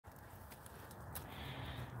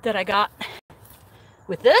that I got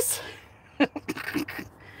with this.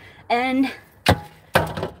 And,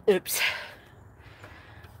 oops,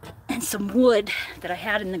 and some wood that I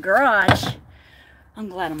had in the garage. I'm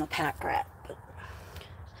glad I'm a pack rat. But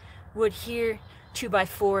wood here,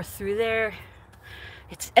 2x4 through there.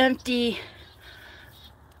 It's empty.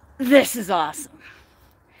 This is awesome.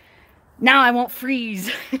 Now I won't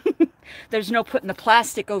freeze. There's no putting the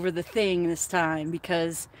plastic over the thing this time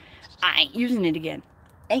because I ain't using it again.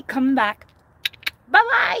 Ain't coming back.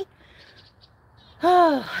 Bye-bye.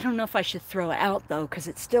 Oh, I don't know if I should throw it out though because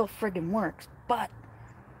it still friggin' works, but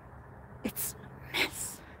it's a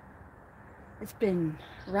mess. It's been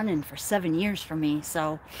running for 7 years for me,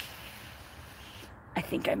 so I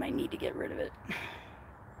think I might need to get rid of it.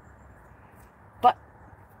 But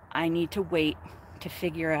I need to wait to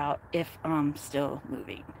figure out if I'm still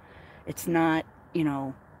moving. It's not, you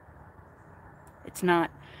know, it's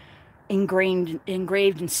not engraved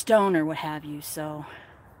in stone or what have you, so.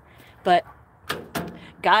 But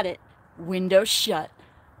got it. Window shut.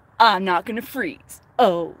 I'm not gonna freeze.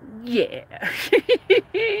 Oh yeah.